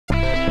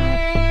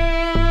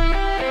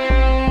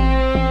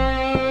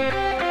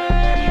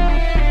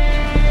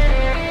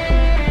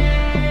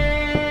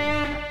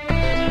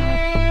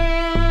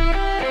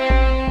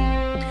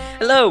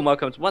Hello and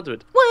welcome to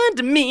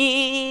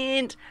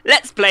Wonderment.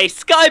 Let's play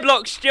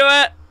Skyblock,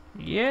 Stuart.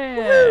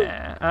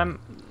 Yeah.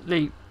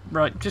 Lee,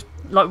 right, just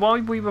like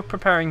while we were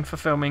preparing for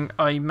filming,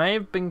 I may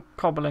have been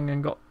cobbling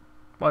and got.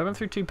 Well, I went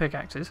through 2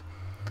 pickaxes.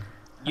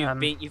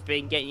 You've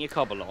been getting your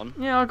cobble on.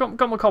 Yeah, I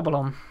got my cobble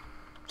on.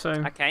 So.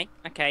 Okay.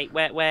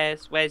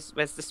 Where's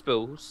the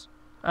spools?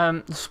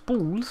 The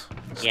spools.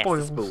 Yes,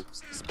 Spoils. the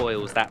spools.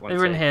 Spoils, that one.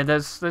 They're in here.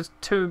 There's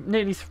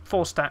nearly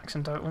 4 stacks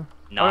in total.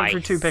 Nice. I went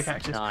through 2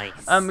 pickaxes.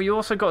 Nice. We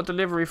also got a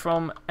delivery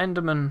from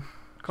Enderman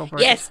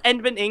Corporation. Yes,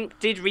 Enderman Inc.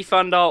 did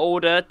refund our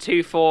order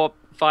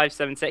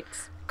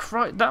 24576.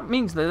 That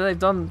means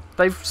that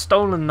they've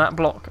stolen that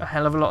block a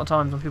hell of a lot of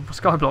times on people's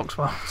Skyblock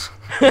spawns.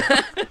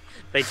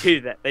 They do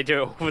that. They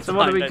do it all the time. So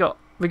what do we got?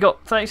 We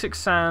got 36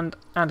 sand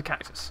and a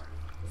cactus.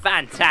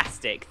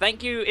 Fantastic.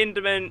 Thank you,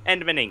 Enderman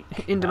Inc.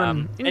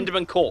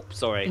 Enderman Corp.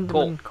 Sorry.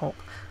 Enderman Corp.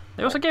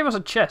 They also gave us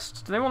a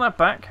chest. Do they want that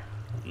back?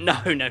 No.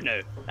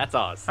 That's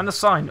ours. And the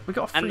sign. We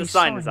got a free sign. And the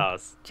sign is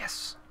ours.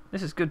 Yes.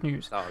 This is good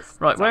news. Ours.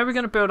 Right, where are we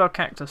going to build our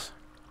cactus?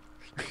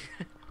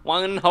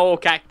 One whole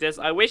cactus.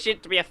 I wish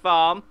it to be a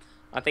farm.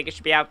 I think it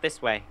should be out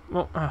this way.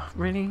 Well,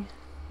 really?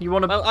 You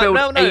want to build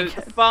no. a...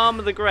 The Farm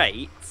of the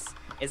Greats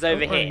is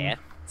over here.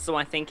 So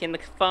I think in the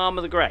Farm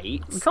of the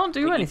Greats... We can't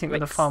do anything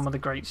with the Farm of the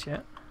Greats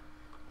yet.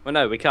 Well,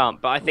 no, we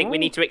can't. But I think we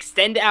need to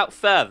extend it out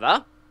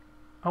further.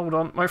 Hold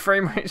on. My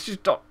frame rate's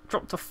just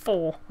dropped to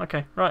 4.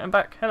 Okay, right, I'm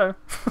back. Hello.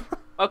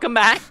 Welcome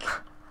back.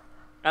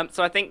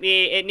 So I think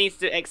it needs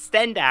to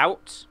extend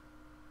out.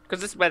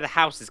 Because this is where the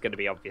house is going to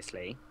be,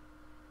 obviously.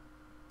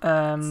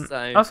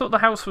 I thought the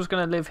house was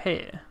going to live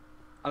here.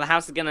 Oh, the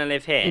house is going to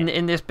live here?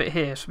 In this bit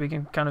here, so we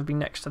can kind of be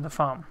next to the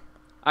farm.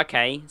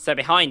 Okay, so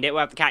behind it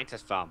we'll have the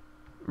cactus farm.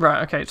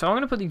 Right, okay, so I'm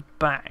going to put these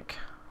back.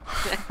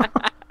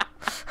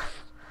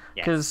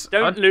 Because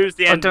don't lose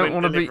the end. I don't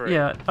want to be.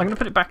 Yeah, I'm going to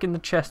put it back in the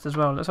chest as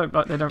well. Let's hope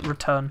they don't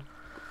return.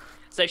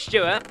 So,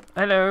 Stuart.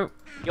 Hello.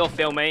 You're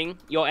filming,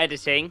 you're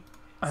editing.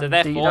 So, Indeed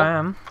therefore, I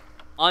am.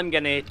 I'm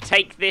going to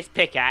take this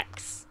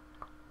pickaxe,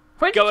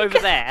 there.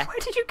 Where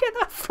did you get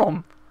that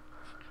from?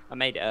 I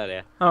made it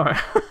earlier.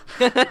 Alright.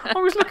 I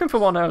was looking for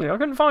one earlier. I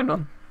couldn't find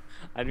one.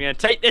 I'm going to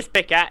take this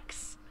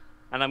pickaxe,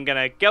 and I'm going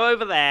to go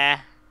over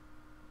there,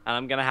 and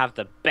I'm going to have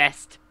the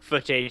best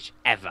footage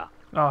ever.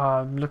 Oh,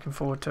 I'm looking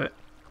forward to it.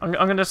 I'm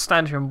going to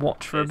stand here and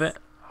watch for a bit.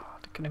 Oh,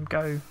 look at him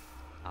go.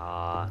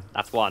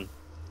 That's one.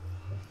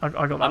 I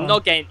got that I'm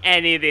not getting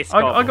any of this.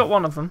 I got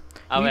one of them.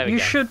 Oh, you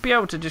should be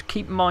able to just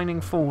keep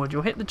mining forward.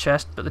 You'll hit the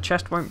chest, but the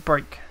chest won't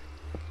break.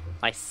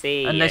 I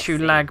see. Unless you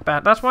lag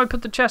bad. That's why I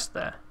put the chest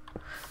there.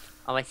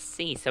 Oh, I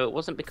see. So it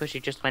wasn't because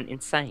you just went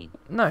insane.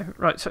 No,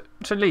 right. So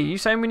Lee, you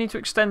saying we need to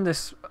extend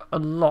this a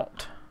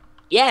lot?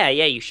 Yeah,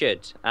 you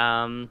should.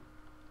 Good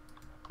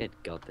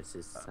God, this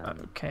is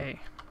okay.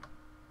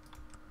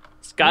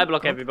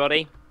 Skyblock,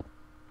 everybody.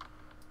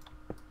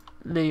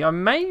 Lee, I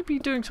may be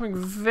doing something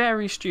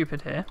very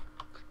stupid here.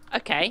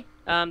 Okay.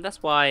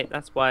 That's why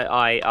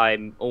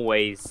I'm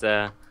always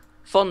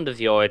fond of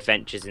your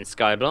adventures in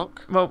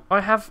Skyblock. Well,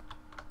 I have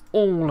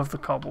all of the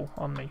cobble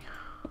on me.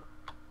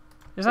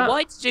 Is that...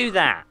 Why'd you do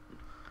that?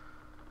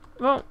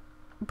 Well,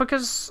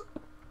 because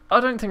I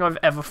don't think I've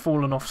ever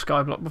fallen off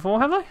Skyblock before,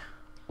 have I? Yeah.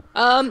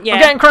 I'm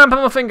getting cramp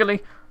on my finger,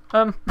 Lee.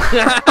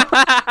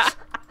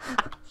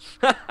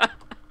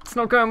 It's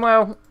not going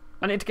well.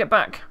 I need to get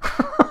back.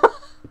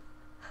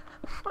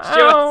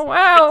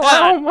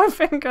 Ow, my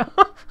finger.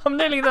 I'm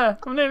nearly there.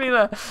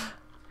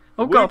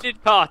 Oh, God.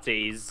 Wounded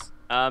parties,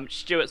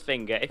 Stuart's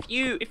finger. If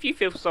you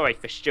feel sorry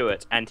for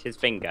Stuart and his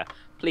finger,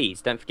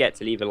 please don't forget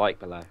to leave a like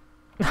below.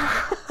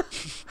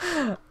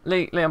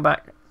 Lee, I'm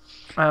back.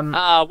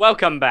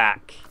 Welcome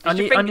back. I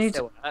need.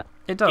 Still hurt?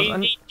 It does. Do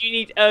you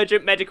need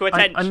urgent medical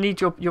attention? I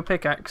need your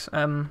pickaxe.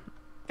 Come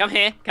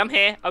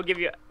here. I'll give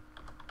you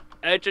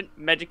urgent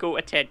medical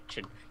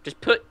attention.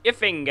 Just put your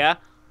finger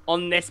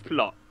on this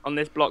block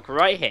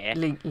right here.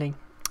 Lee.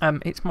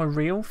 It's my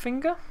real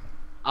finger.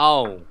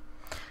 Oh.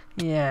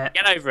 Yeah.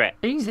 Get over it.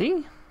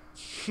 Easy.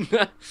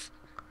 Oh,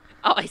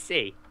 I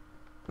see.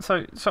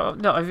 So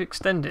no, I've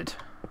extended.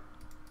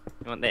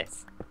 You want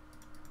this?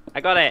 I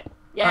got it.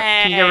 Yay!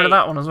 Can you get rid of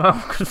that one as well?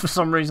 Because for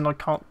some reason I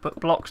can't put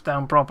blocks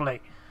down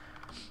properly.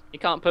 You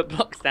can't put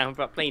blocks down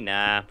properly?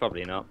 Nah,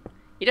 probably not.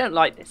 You don't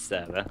like this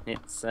server.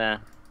 It's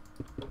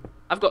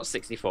I've got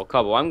 64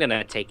 cobble. I'm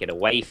gonna take it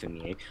away from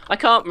you. I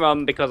can't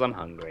run because I'm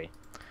hungry.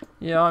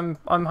 Yeah,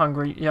 I'm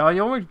hungry. Yeah, I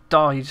almost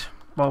died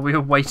while we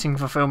were waiting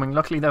for filming.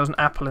 Luckily there was an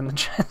apple in the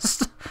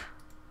chest.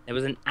 There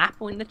was an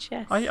apple in the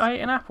chest? I ate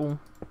an apple.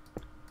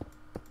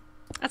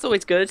 That's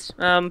always good.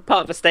 Part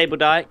of a stable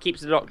diet,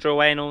 keeps the doctor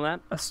away and all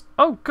that.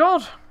 Oh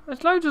God!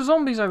 There's loads of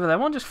zombies over there.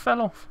 One just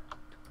fell off.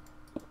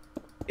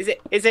 Is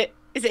it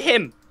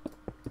him?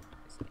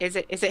 Is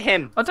it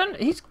him? I don't.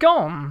 He's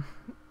gone.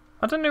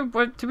 I don't know.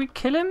 Did we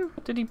kill him?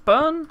 Did he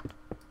burn?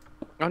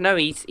 Oh no,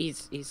 he's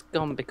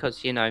gone because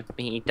he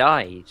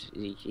died.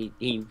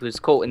 He was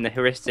caught in the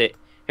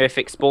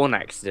horrific spawn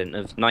accident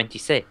of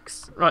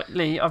 '96. Right,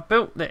 Lee. I've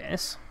built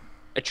this.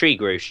 A tree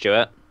grew,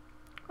 Stuart.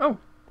 Oh.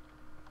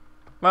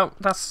 Well,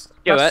 that's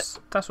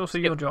also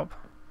your job.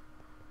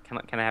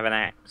 Can I have an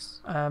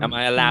axe? Am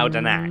I allowed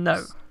an axe?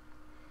 No.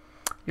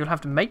 You'll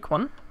have to make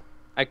one.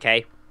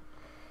 Okay.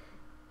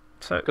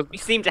 So. Because we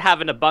seem to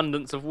have an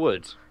abundance of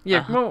wood.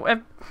 Yeah.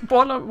 Well,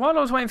 while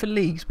I was waiting for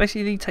Leagues,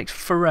 basically League takes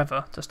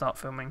forever to start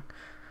filming.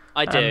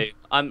 I do.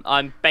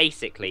 I'm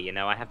basically, you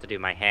know, I have to do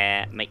my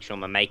hair, make sure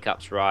my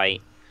makeup's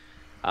right.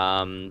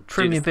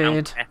 Trim your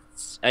beard.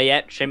 Oh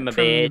yeah, trim my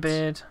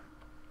beard.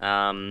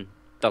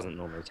 Doesn't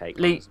normally take.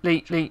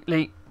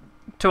 Lee.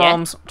 Two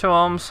arms. Two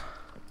arms.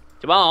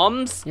 Two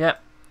arms.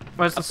 Yep.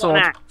 Where's the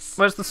sword?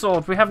 Where's the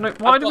sword? We have no.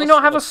 Why do we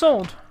not have a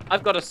sword?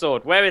 I've got a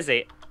sword. Where is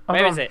it?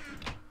 Where is it?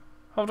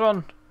 Hold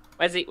on.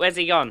 Where's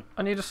he gone?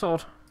 I need a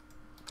sword.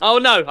 Oh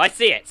no, I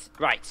see it.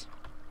 Right.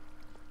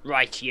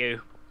 Right,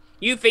 you.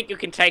 You think you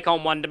can take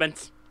on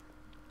Wonderment?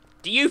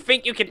 Do you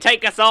think you can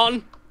take us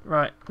on?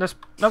 Right. Let's.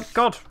 Oh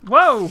God.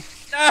 Whoa.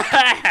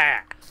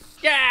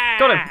 Yeah.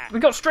 Got him. We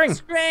got string.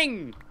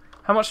 String.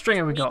 How much string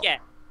have we got?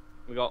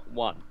 We got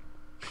one.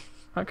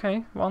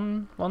 Okay.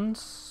 One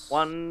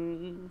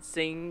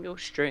single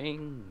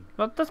string.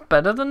 Well, that's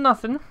better than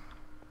nothing.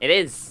 It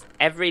is.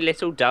 Every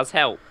little does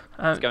help.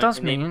 It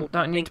does mean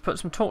that I need to put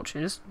some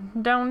torches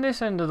down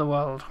this end of the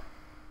world.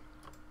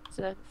 Is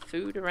there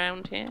food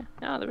around here?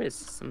 Oh, there is.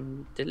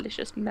 Some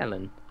delicious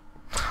melon.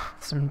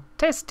 Some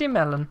tasty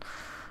melon.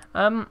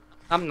 Num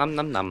num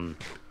num num.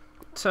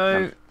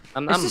 So,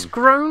 is this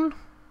grown?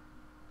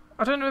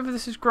 I don't know if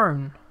this is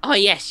grown. Oh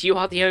yes, you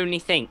are the only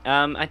thing.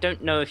 I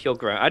don't know if you're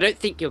grown. I don't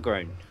think you're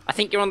grown. I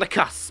think you're on the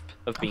cusp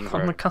of being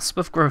grown. On the cusp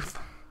of growth.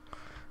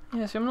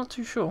 Yes, I'm not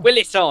too sure. Will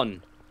it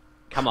on?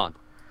 Come on,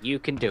 you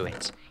can do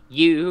it.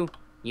 You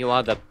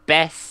are the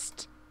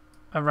best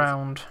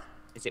around.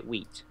 Is it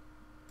wheat?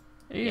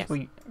 It is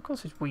wheat. Of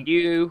course it's wheat.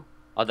 You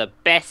are the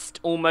best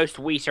almost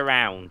wheat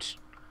around.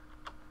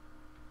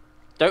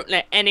 Don't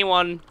let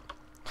anyone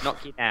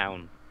knock you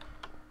down.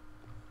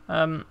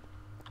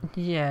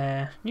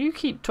 Yeah. You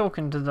keep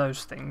talking to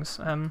those things.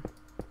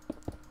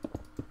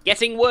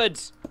 Getting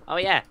wood! Oh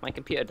yeah, my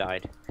computer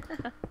died.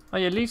 Oh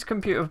yeah, Lee's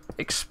computer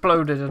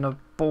exploded in a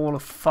ball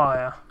of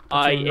fire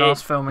between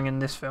last filming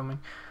and this filming.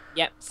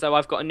 Yep, so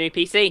I've got a new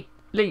PC.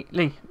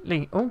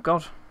 Lee. Oh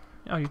god.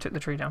 Oh, you took the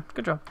tree down.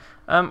 Good job.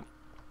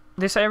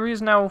 This area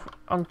is now,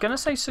 I'm going to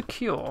say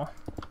secure.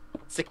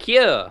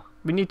 Secure?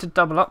 We need to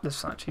double up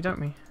this actually, don't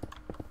we?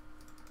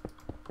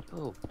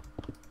 Oh.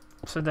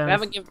 So then you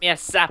haven't given me a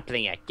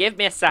sapling yet. Give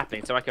me a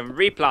sapling so I can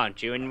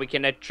replant you and we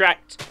can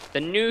attract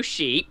the new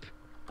sheep.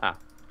 Ah,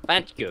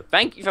 thank you.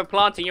 Thank you for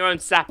planting your own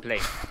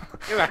sapling.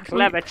 You're a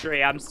clever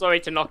tree. I'm sorry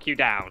to knock you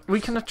down. We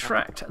can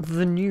attract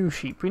the new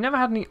sheep. We never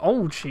had any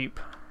old sheep.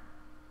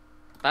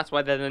 That's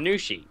why they're the new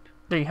sheep.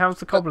 Lee, how's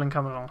the cobbling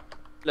coming along?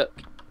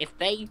 Look, if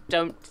they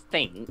don't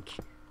think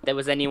there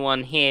was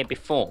anyone here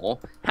before,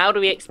 how do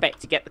we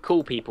expect to get the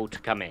cool people to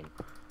come in?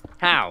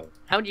 How?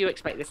 How do you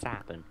expect this to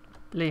happen?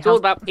 Lee, it's all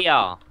about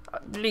PR.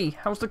 Lee,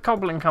 how's the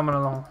cobbling coming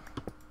along?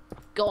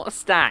 I've got a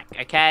stack,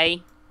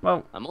 okay?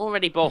 Well, I'm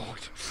already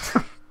bored.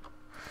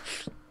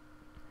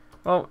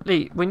 Well,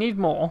 Lee, we need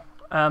more,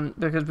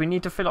 because we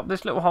need to fill up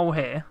this little hole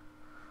here.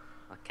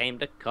 I came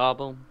to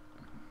cobble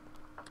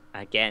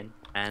again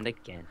and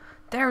again.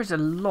 There is a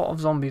lot of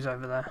zombies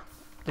over there.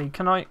 Lee,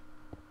 can I?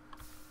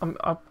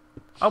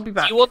 I'll be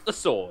back. Do you want the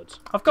sword?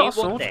 I've got a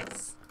sword. Want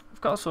this?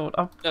 I've got a sword.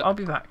 I'll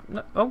be back.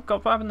 No, oh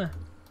God, what happened there?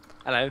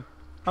 Hello.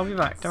 I'll be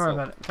back. Don't worry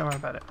about it. Don't worry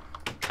about it.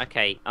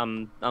 Okay,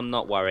 I'm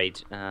not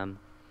worried.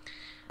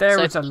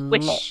 There is a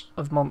lot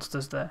of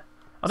monsters there.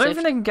 I don't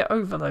think they can get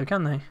over though,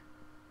 can they?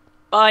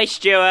 Bye,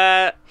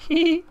 Stuart.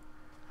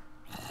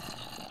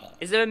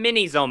 Is there a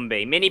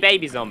mini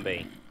baby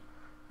zombie?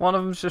 One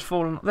of them's just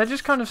fallen. They're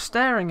just kind of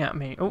staring at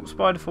me. Oh,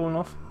 spider falling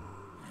off.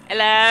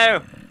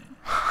 Hello.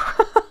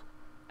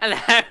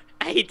 Hello.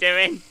 How you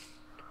doing?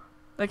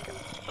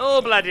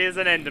 Oh, bloody! There's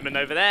an Enderman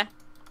over there.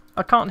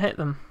 I can't hit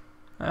them.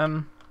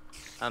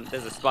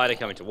 There's a spider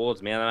coming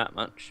towards me. I don't know that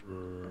much.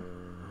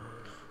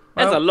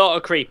 There's a lot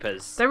of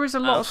creepers. There is a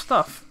lot of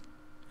stuff.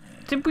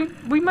 Did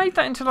we made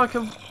that into like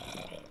a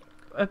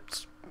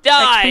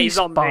die XP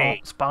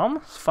zombie?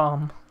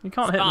 Spam? You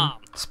can't hit them.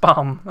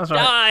 Spam. That's right.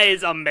 Die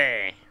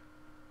zombie.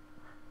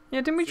 Yeah,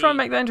 didn't we try and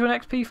make that into an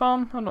XP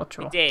farm? I'm not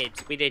sure.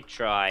 We did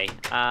try.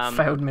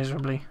 Failed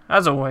miserably,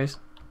 as always.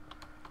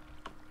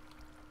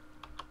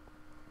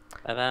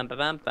 Ba-bam,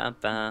 ba-bam, bam,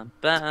 bam,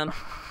 bam.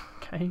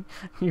 Okay,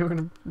 you're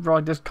gonna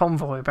ride this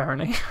convoy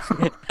apparently.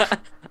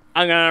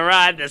 I'm gonna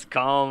ride this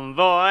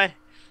convoy.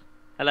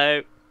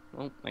 Hello.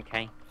 Oh,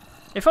 okay.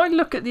 If I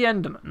look at the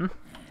Enderman,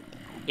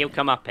 he'll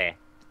come up here.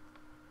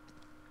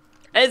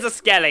 There's a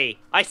skelly.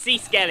 I see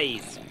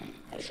skellies.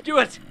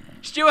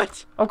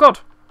 Stuart. Oh God.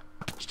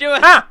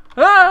 Stuart.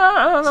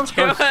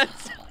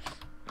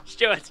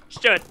 Stuart.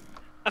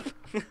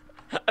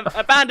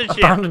 Abandon ship.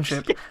 Abandon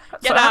ship.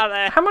 Get out of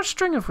there. How much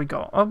string have we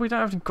got? Oh, we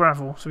don't have any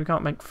gravel, so we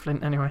can't make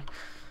flint anyway.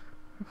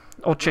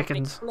 Or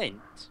chickens.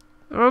 Flint.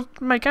 Or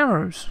make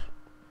arrows.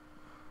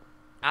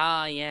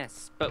 Ah,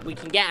 yes, but we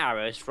can get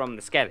arrows from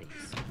the skellies.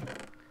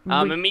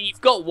 I mean,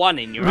 you've got one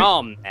in your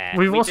arm there.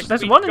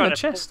 There's one in the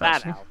chest,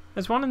 actually.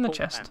 There's one in the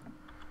chest.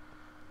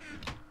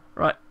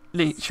 Right.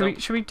 Lee,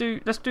 should we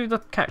do? Let's do the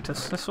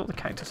cactus. Let's sort the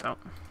cactus out.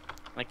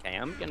 Okay,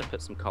 I'm gonna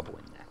put some cobble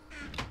in there.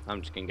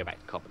 I'm just gonna go back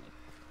to cobbling.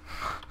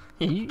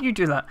 Yeah, you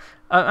do that.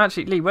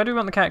 Actually, Lee, where do we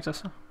want the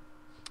cactus?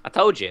 I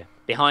told you,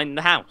 behind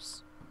the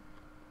house.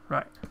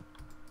 Right.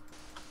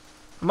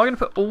 Am I going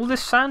to put all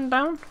this sand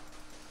down?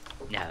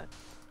 No.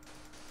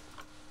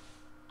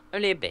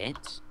 Only a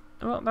bit.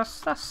 Well,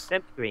 that's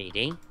Don't be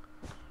greedy.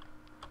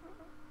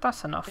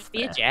 That's enough. Don't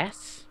be a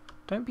Jeff.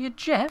 Don't be a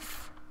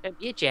Jeff. Don't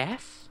be a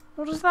Jeff.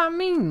 What does that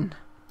mean?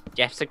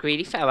 Jeff's a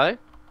greedy fellow.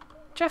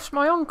 Jeff's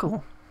my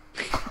uncle.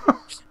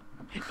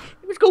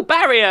 It was called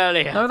Barry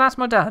earlier. No, that's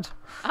my dad.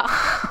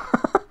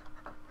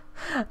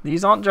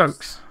 These aren't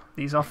jokes.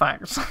 These are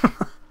facts.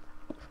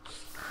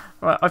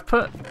 Right, I've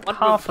put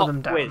half of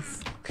them down.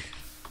 Quiz.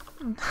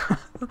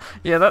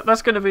 Yeah,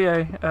 that's going to be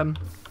a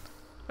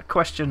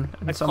question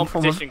in some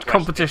form of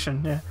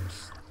competition. Yeah.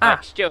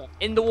 Right, Stuart,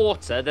 in the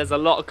water, there's a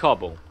lot of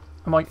cobble.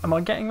 Am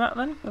I getting that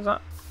then? Is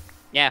that?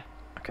 Yeah.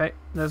 Okay.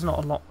 There's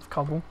not a lot of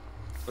cobble.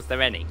 Was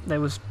there any? There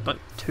was like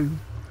 2.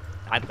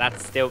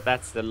 That's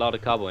a lot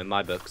of cobble in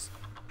my books.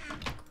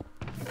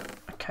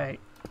 Okay,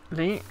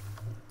 Lee,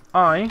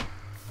 do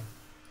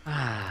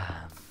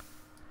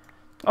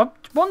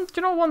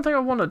you know one thing I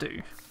want to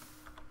do?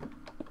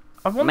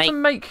 I want to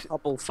make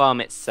cobble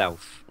farm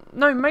itself.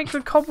 No, make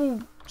the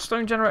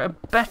cobblestone generator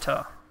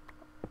better.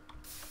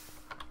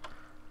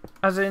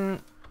 As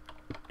in,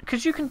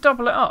 because you can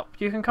double it up.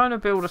 You can kind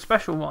of build a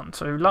special one,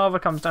 so lava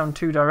comes down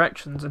 2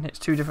 directions and hits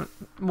 2 different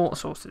mortar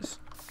sources.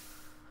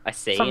 I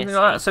see. Something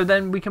like that. So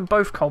then we can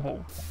both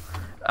cobble.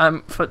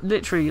 For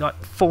literally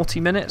like 40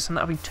 minutes, and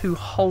that'll be 2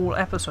 whole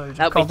episodes.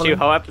 That'll be 2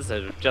 whole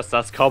episodes of just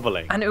us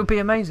cobbling. And it would be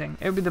amazing.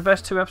 It would be the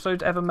best 2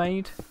 episodes ever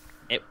made.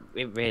 It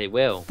really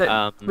will.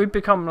 We've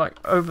become like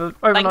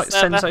overnight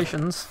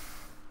sensations.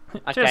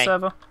 Okay. Cheers,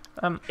 server.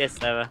 Cheers,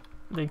 server.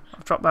 Lee,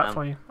 I've dropped that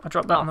for you. I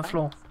dropped that on the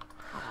floor.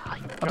 I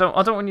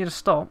don't want you to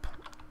stop.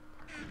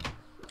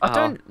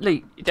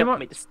 Lee. You don't want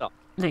me to stop.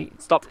 Lee,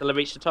 stop till I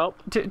reach the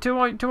top. Do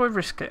I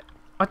risk it?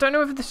 I don't know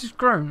whether this has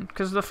grown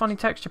because of the funny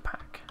texture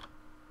pack.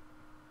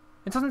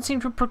 It doesn't seem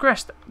to have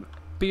progressed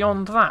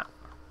beyond that.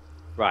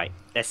 Right,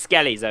 there's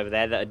skellies over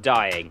there that are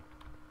dying.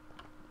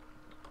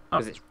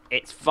 Because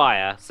it's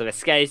fire, so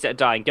there's skellies that are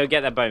dying. Go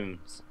get their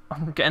bones.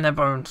 I'm getting their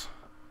bones.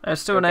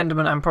 There's still an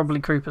enderman and probably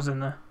creepers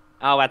in there.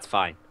 Oh, that's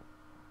fine.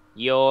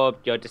 You're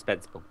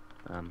dispensable.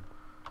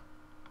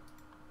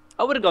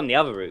 I would have gone the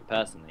other route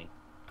personally.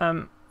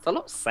 It's a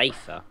lot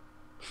safer.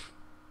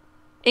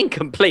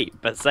 Incomplete,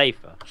 but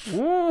safer.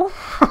 Ooh.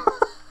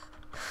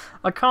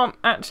 I can't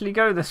actually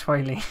go this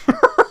way, Lee.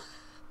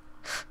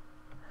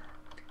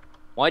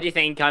 Why do you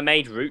think I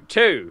made Route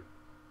 2?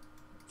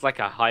 It's like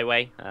a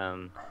highway.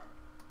 I'm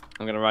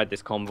gonna ride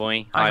this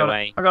convoy.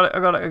 Highway. I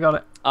got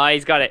it. Oh,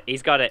 he's got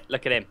it.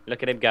 Look at him.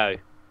 Look at him go.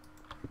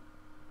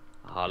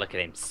 Oh, look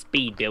at him.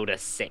 Speed Builder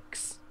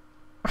 6.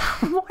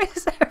 Why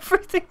is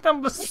everything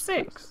number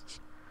 6?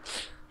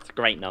 It's a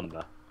great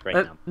number. Great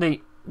number.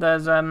 Lee,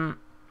 there's an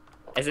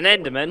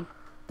Enderman.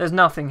 There's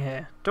nothing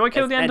here. Do I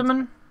kill the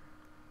Enderman?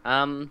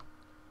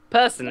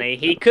 Personally,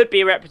 he could be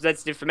a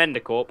representative from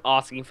Endercorp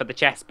asking for the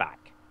chest back.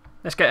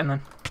 Let's get him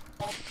then.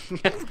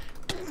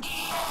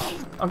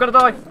 I'm gonna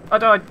die. I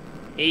died.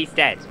 He's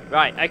dead.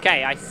 Right.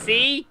 Okay. I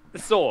see the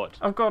sword.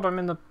 Oh God, I'm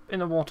in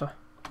the water.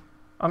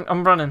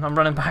 I'm running. I'm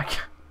running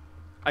back.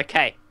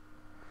 Okay.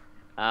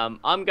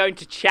 I'm going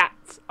to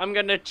chat. I'm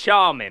going to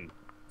charm him.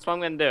 That's what I'm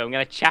going to do. I'm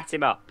going to chat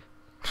him up.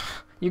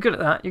 You're good at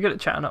that. You're good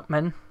at chatting up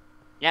men.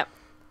 Yep.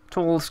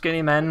 Tall,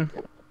 skinny men.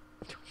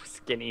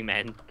 Skinny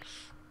men.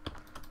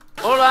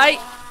 All right.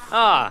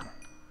 Ah.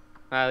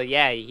 Well,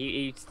 yeah.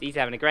 He's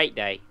having a great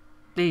day.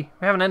 Lee,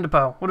 we have an ender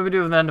pearl. What do we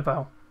do with an ender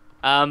pearl?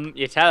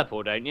 You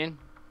teleport, don't you?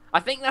 I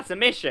think that's a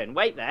mission.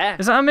 Wait there.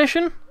 Is that a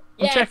mission? I'm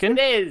yes, checking. It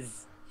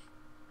is.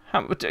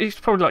 It's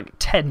probably like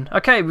 10.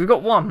 Okay, we've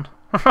got 1.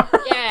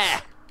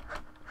 Yeah.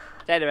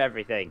 10 of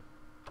everything.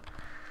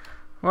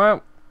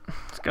 Well,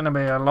 it's going to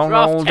be a long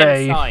old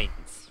day.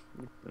 Signs.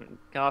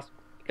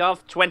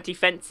 Carve 20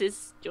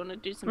 fences. Do you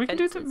want to do some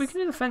fences? We can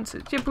do the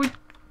fences. Yeah, but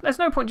there's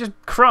no point just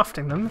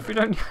crafting them if we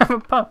don't have a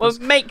purpose.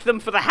 Well, make them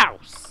for the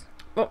house.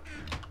 Well,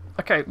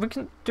 okay,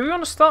 do we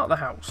want to start the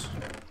house?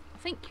 I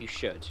think you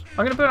should.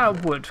 I'm going to build out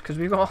of wood because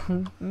we've got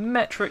a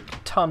metric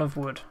ton of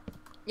wood.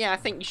 Yeah, I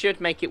think you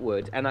should make it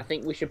wood, and I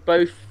think we should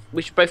both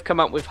come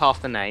up with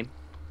half the name.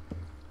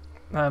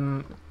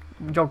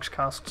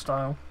 Yogscast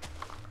style.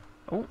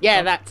 Oh,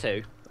 yeah, that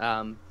too.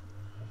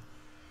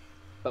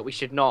 But we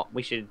should not.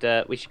 We should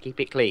keep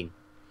it clean.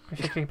 We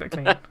should keep it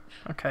clean.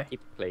 Okay. Keep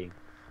it clean.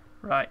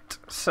 Right.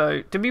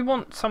 So, do we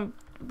want some?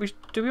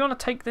 Do we want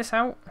to take this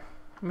out?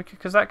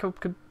 Because that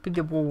could be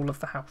the wall of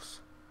the house.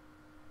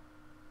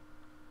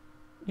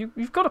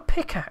 You've got a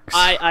pickaxe.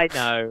 I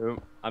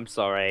know. I'm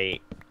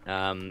sorry.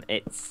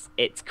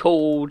 It's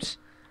called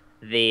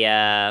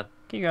the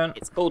Keep going.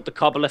 It's called the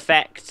cobble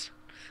effect.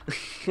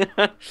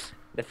 It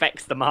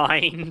affects the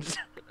mind.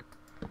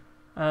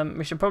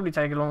 We should probably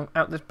take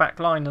out this back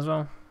line as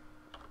well.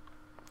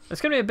 It's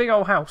going to be a big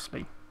old house,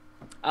 Lee.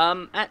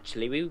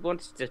 Actually, we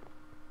wanted to.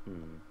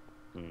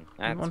 You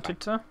That's wanted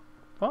to?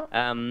 What?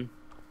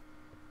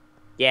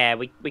 Yeah,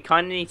 we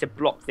kind of need to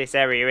block this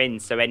area in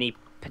so any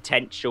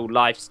potential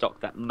livestock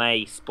that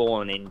may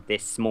spawn in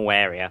this small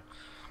area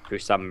through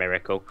some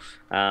miracle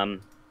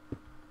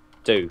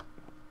do.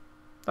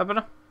 Oh,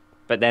 better?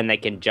 But then they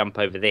can jump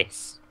over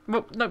this.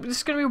 Well, no, this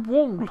is going to be a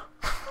wall.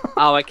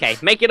 Oh, okay.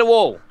 Make it a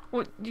wall.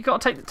 Well, you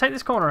got to take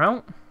this corner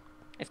out.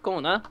 This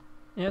corner?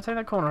 Yeah, take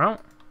that corner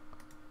out.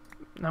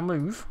 Now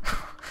move.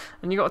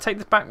 And you got to take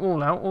this back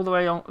wall out all the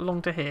way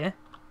along to here.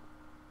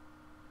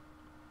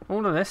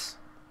 All of this.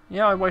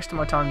 Yeah, I wasted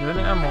my time doing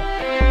it, and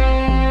what?